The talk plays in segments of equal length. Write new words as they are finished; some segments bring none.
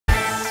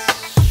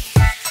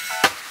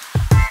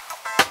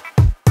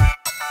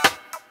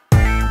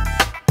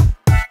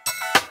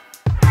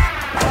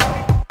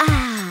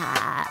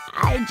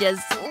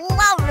just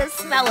love the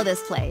smell of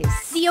this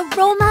place. The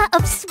aroma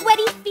of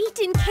sweaty feet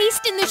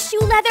encased in the shoe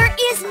leather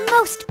is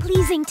most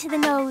pleasing to the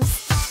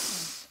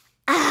nose.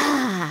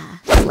 Ah,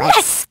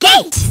 let's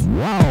skate!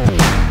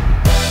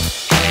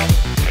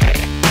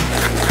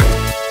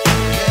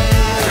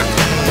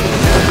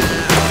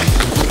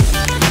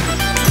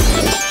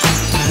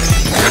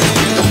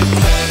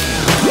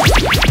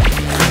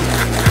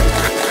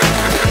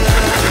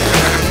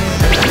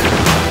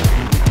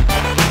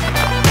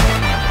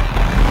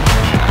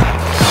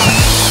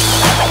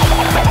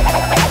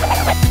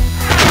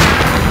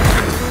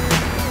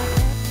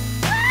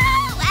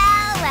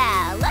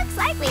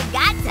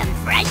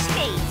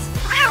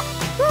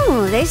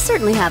 They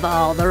certainly have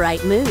all the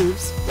right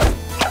moves.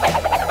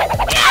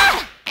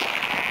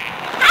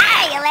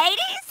 Hi,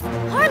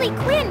 ladies! Harley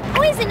Quinn,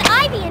 Poison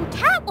Ivy, and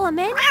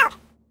Catwoman.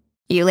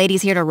 You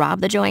ladies here to rob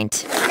the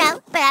joint?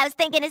 No, but I was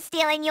thinking of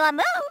stealing your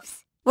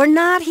moves. We're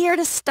not here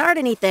to start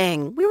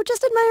anything. We were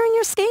just admiring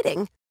your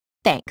skating.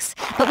 Thanks,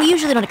 but we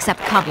usually don't accept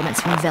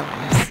compliments from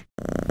villains.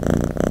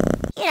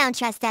 You don't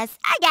trust us.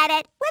 I get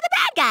it. We're the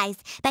bad guys.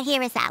 But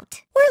hear us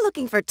out. We're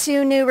looking for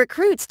 2 new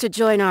recruits to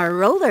join our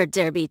roller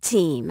derby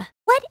team.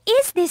 What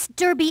is this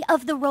derby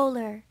of the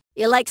roller?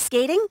 You like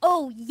skating?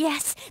 Oh,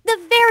 yes. The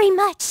very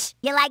much.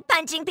 You like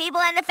punching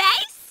people in the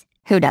face?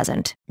 Who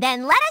doesn't?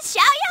 Then let us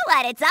show you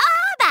what it's all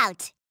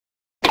about.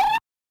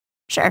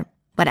 Sure,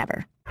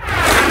 whatever.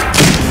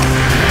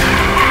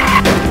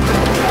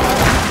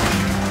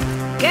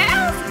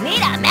 Girls,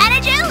 meet our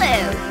manager,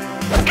 Lou.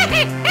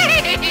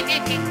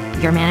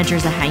 Your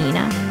manager's a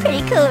hyena?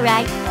 Pretty cool,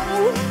 right?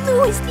 Oh,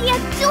 Lou is the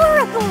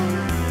adorable.